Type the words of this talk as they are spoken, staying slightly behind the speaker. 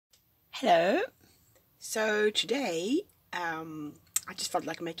Hello. So today I just felt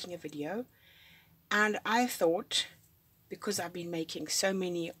like making a video, and I thought, because I've been making so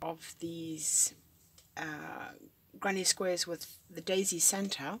many of these granny squares with the daisy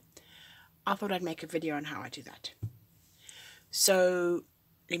center, I thought I'd make a video on how I do that. So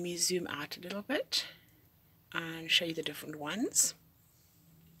let me zoom out a little bit and show you the different ones.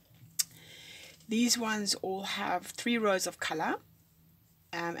 These ones all have 3 rows of color,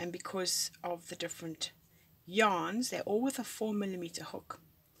 and because of the different yarns, they're all with a 4mm hook.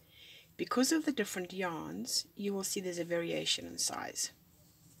 Because of the different yarns, you will see there's a variation in size.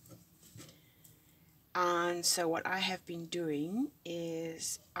 And so what I have been doing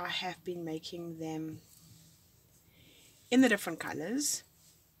is I have been making them in the different colors,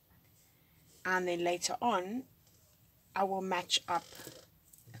 and then later on I will match up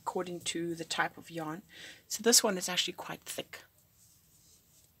according to the type of yarn. So this one is actually quite thick.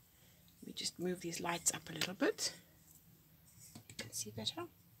 Let me just move these lights up a little bit. You can see better.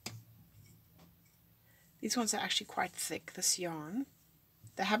 These ones are actually quite thick, this yarn.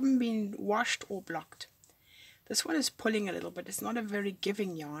 They haven't been washed or blocked. This one is pulling a little bit. It's not a very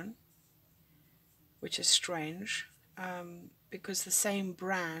giving yarn, which is strange, because the same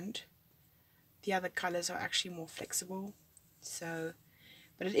brand, the other colors are actually more flexible. So,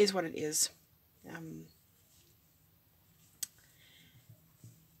 but it is what it is.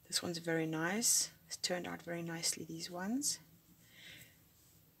 This one's very nice. It's turned out very nicely, these ones.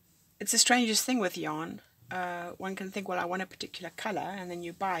 It's the strangest thing with yarn. One can think, well, I want a particular color, and then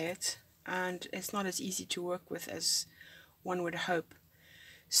you buy it, and it's not as easy to work with as one would hope.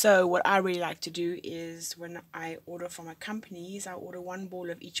 So what I really like to do is, when I order from a company, is I order 1 ball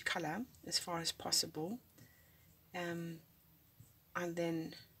of each color as far as possible, and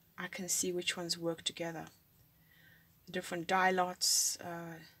then I can see which ones work together. The different dye lots,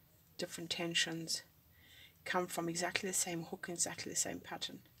 different tensions come from exactly the same hook, exactly the same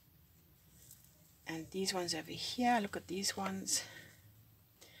pattern. And these ones over here, look at these ones.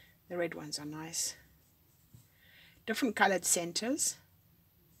 The red ones are nice. Different colored centers.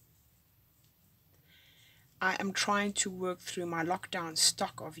 I am trying to work through my lockdown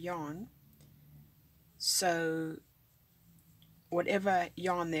stock of yarn. So whatever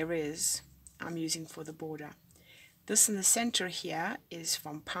yarn there is, I'm using for the border. This in the center here is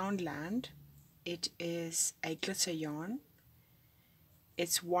from Poundland. It is a glitter yarn.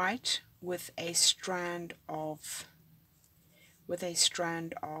 It's white with a strand of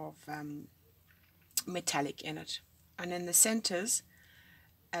metallic in it, and in the centers,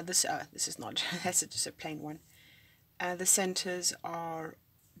 this is not that's just a plain one. The centers are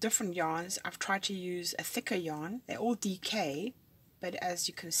different yarns. I've tried to use a thicker yarn. They're all DK, but as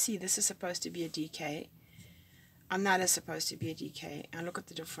you can see, this is supposed to be a DK, and that is supposed to be a DK. And look at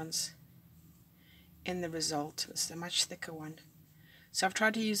the difference in the result. This is a much thicker one. So I've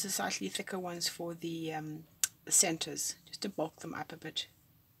tried to use the slightly thicker ones for the centers, just to bulk them up a bit.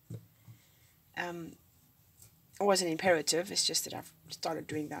 It wasn't imperative, it's just that I've started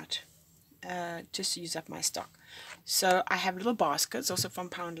doing that, just to use up my stock. So I have little baskets, also from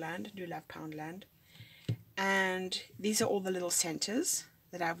Poundland. I do love Poundland. And these are all the little centers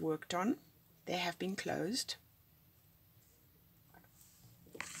that I've worked on. They have been closed.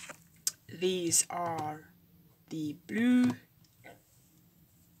 These are the blue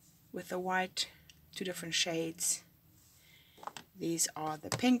with the white, 2 different shades. These are the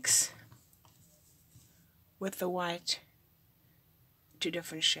pinks with the white, 2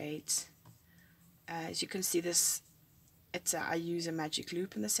 different shades. As you can see, this, I use a magic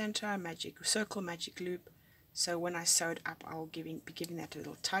loop in the center, a magic circle, magic loop. So when I sew it up, I'll be giving that a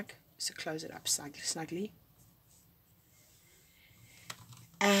little tug to close it up snugly.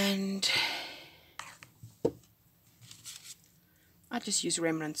 And I just use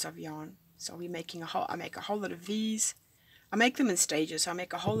remnants of yarn. So I make a whole lot of these. I make them in stages. So I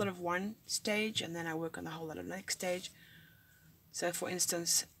make a whole lot of one stage, and then I work on the whole lot of the next stage. So for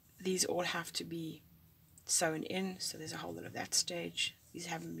instance, these all have to be sewn in. So there's a whole lot of that stage. These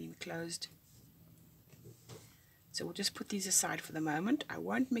haven't been closed. So we'll just put these aside for the moment. I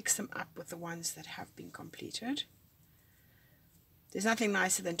won't mix them up with the ones that have been completed. There's nothing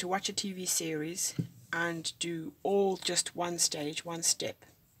nicer than to watch a TV series and do all just one stage, one step.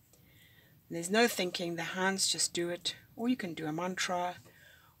 And there's no thinking, the hands just do it. Or you can do a mantra,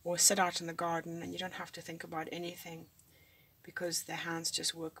 or sit out in the garden, and you don't have to think about anything, because the hands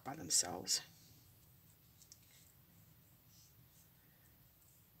just work by themselves.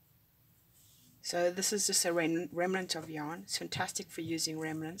 So this is just a remnant of yarn. It's fantastic for using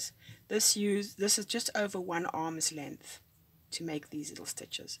remnants. This is just over 1 arm's length to make these little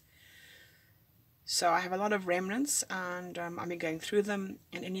stitches. So I have a lot of remnants, and I've been going through them,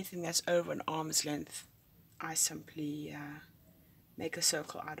 and anything that's over an arm's length I simply make a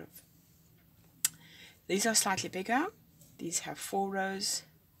circle out of. These are slightly bigger. These have 4 rows.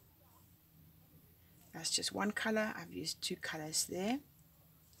 That's just one color. I've used 2 colors there,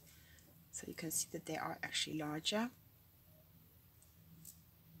 so you can see that they are actually larger.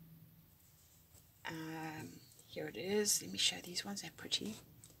 Here it is. Let me show these ones. They're pretty.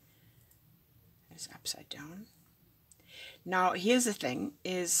 It's upside down. Now here's the thing,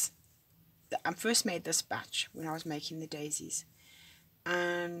 is that I first made this batch when I was making the daisies,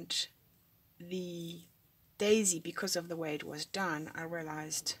 and the daisy, because of the way it was done, I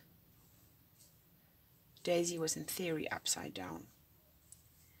realized daisy was in theory upside down,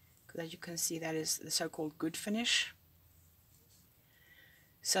 because as you can see, that is the so-called good finish.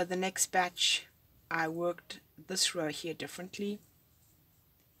 So the next batch I worked this row here differently,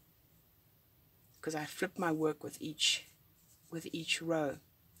 because I flipped my work with each row.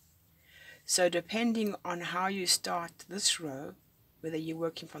 So depending on how you start this row, whether you're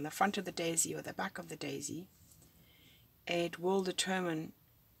working from the front of the daisy or the back of the daisy, it will determine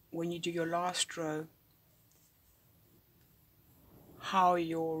when you do your last row how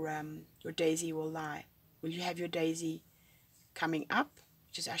your daisy will lie. Will you have your daisy coming up,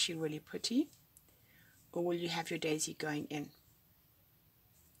 which is actually really pretty, or will you have your daisy going in?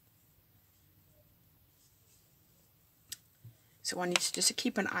 So one needs just to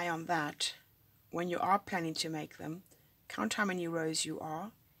keep an eye on that when you are planning to make them. Count how many rows you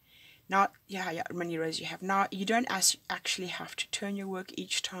are. Now, how many rows you have. Now, you don't actually have to turn your work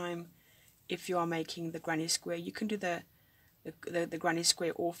each time if you are making the granny square. You can do the granny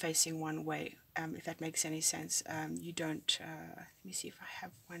square all facing one way, if that makes any sense. You don't, let me see if I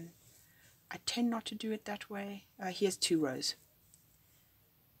have one. I tend not to do it that way. Here's 2 rows.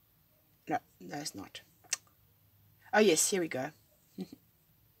 No, it's not. Oh yes, here we go.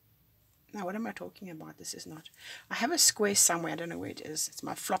 Now, what am I talking about? This is not. I have a square somewhere. I don't know where it is. It's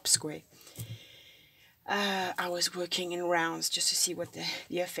my flop square. I was working in rounds just to see what the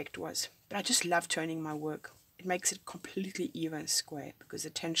effect was. But I just love turning my work. It makes it completely even square because the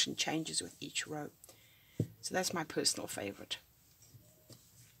tension changes with each row. So that's my personal favorite.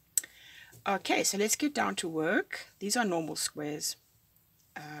 Okay, so let's get down to work. These are normal squares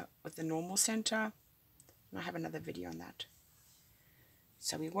with the normal center. And I have another video on that.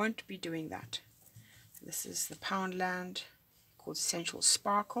 So we won't be doing that. This is the Poundland called Essential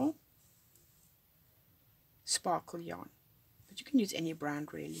Sparkle yarn. But you can use any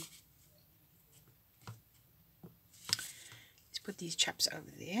brand really. Let's put these chaps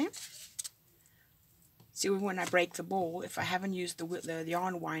over there. See, when I break the ball, if I haven't used the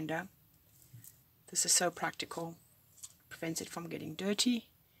yarn winder, this is so practical. Prevents it from getting dirty.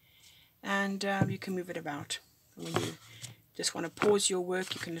 And you can move it about. When you just want to pause your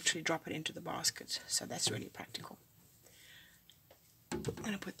work, you can literally drop it into the basket. So that's really practical. I'm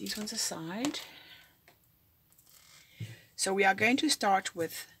going to put these ones aside. So we are going to start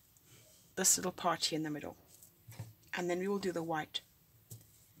with this little part here in the middle. And then we will do the white.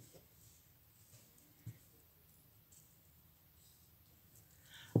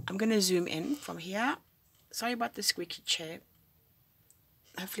 I'm going to zoom in from here. Sorry about the squeaky chair.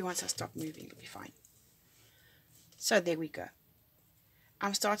 Hopefully once I stop moving it'll be fine. So there we go.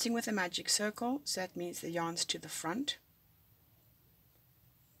 I'm starting with a magic circle, so that means the yarn's to the front.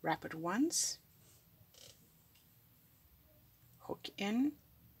 Wrap it once. Hook in.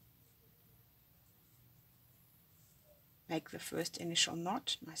 Make the first initial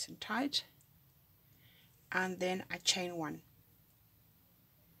knot nice and tight. And then I chain 1.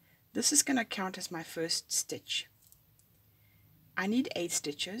 This is going to count as my first stitch. I need 8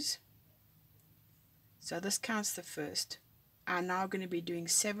 stitches. So this counts the first. I'm now going to be doing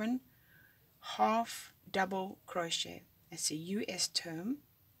 7 half double crochet. It's a US term.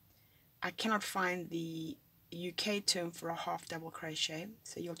 I cannot find the UK term for a half double crochet,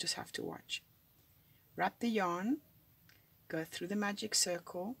 so you'll just have to watch. Wrap the yarn, go through the magic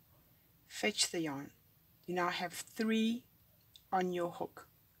circle, fetch the yarn. You now have 3 on your hook.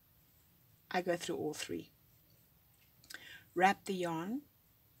 I go through all 3. Wrap the yarn,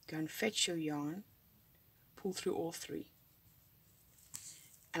 go and fetch your yarn, pull through all 3.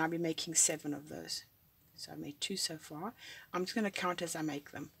 And I'll be making 7 of those. So I've made 2 so far. I'm just going to count as I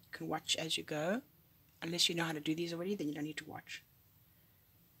make them. You can watch as you go. Unless you know how to do these already, then you don't need to watch.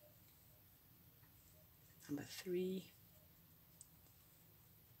 Number 3.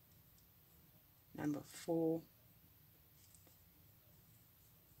 Number 4.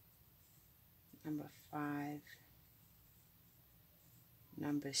 Number 5.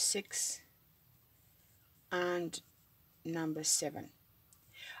 Number 6. and number 7.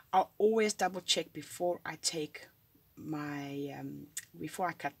 I'll always double check before I take my before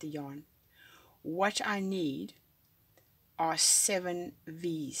I cut the yarn. What I need are 7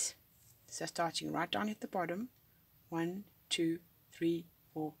 V's. So starting right down at the bottom, 1, 2, 3,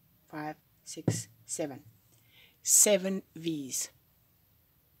 4, 5, 6, 7. 7 V's.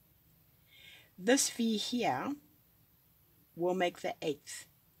 This V here will make the 8th.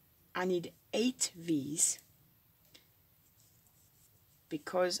 I need 8 V's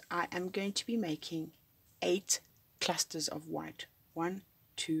because I am going to be making 8 clusters of white. 1,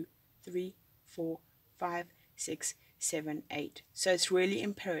 2, 3, 4, 5, 6, 7, 8. So it's really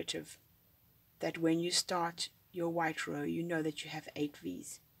imperative that when you start your white row, you know that you have 8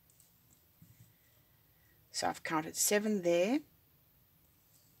 V's. So I've counted 7 there,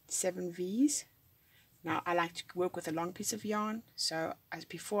 7 V's. Now I like to work with a long piece of yarn, so as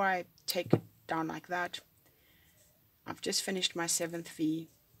before I take it down like that, I've just finished my 7th V,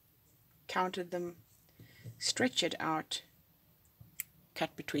 counted them, stretch it out,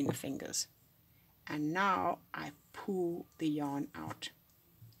 cut between the fingers, and now I pull the yarn out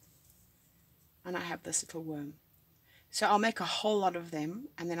and I have this little worm. So I'll make a whole lot of them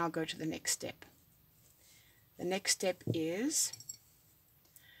and then I'll go to the next step. The next step is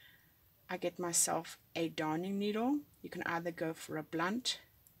I get myself a darning needle. You can either go for a blunt.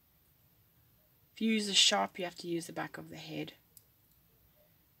 If you use a sharp, you have to use the back of the head.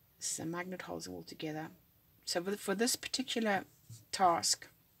 This is a magnet, holds it all together. So for this particular task,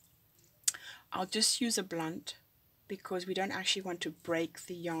 I'll just use a blunt because we don't actually want to break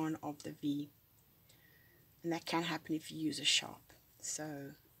the yarn of the V. And that can happen if you use a sharp.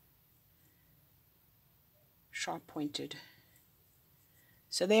 So, sharp pointed.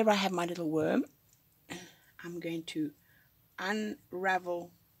 So there I have my little worm. I'm going to unravel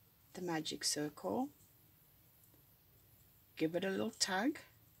the magic circle, give it a little tug,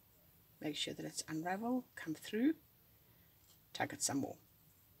 make sure that it's unraveled, come through, tug it some more.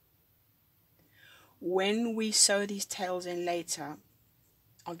 When we sew these tails in later,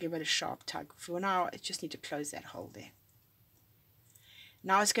 I'll give it a sharp tug. For now, I just need to close that hole there.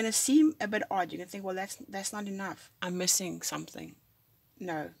 Now it's going to seem a bit odd. You can think, well, that's not enough. I'm missing something.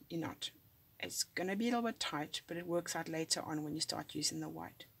 No, you're not. It's going to be a little bit tight, but it works out later on when you start using the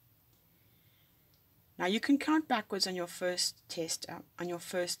white. Now you can count backwards on your first test, on your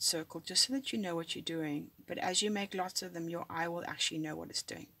first circle, just so that you know what you're doing. But as you make lots of them, your eye will actually know what it's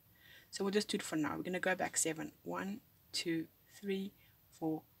doing. So we'll just do it for now. We're going to go back 7. 1, 2, 3,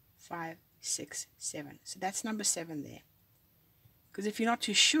 4, 5, 6, 7. So that's number 7 there. Because if you're not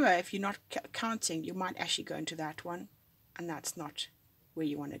too sure, if you're not counting, you might actually go into that one, and that's not where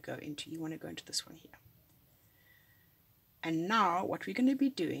you want to go into. You want to go into this one here. And now what we're going to be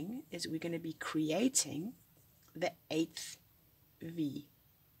doing is we're going to be creating the 8th V.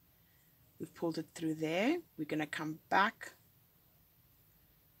 We've pulled it through there. We're going to come back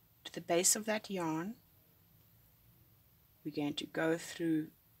to the base of that yarn. We're going to go through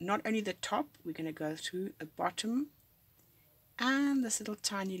not only the top, we're going to go through the bottom and this little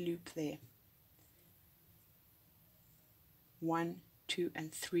tiny loop there. 1, 2,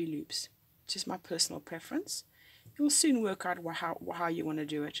 and 3 loops. Just my personal preference. You'll soon work out how you want to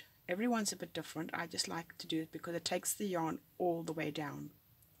do it. Everyone's a bit different. I just like to do it because it takes the yarn all the way down.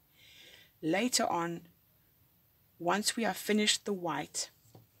 Later on, once we have finished the white,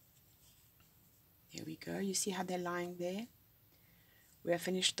 here we go, you see how they're lying there? We have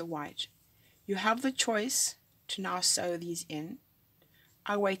finished the white. You have the choice to now sew these in.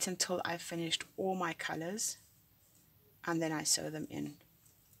 I wait until I've finished all my colors and then I sew them in.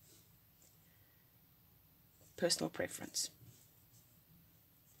 Personal preference.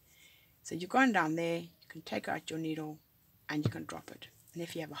 So you've gone down there, you can take out your needle and you can drop it. And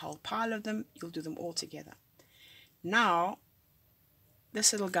if you have a whole pile of them, you'll do them all together. Now,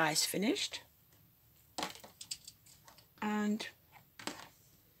 this little guy is finished. And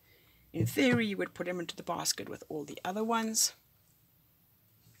in theory, you would put him into the basket with all the other ones.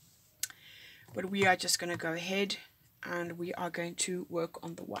 But we are just going to go ahead and we are going to work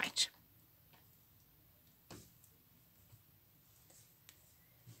on the white.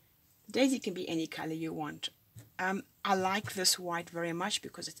 The daisy can be any color you want. I like this white very much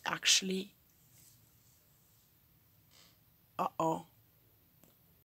because it's actually... Uh-oh.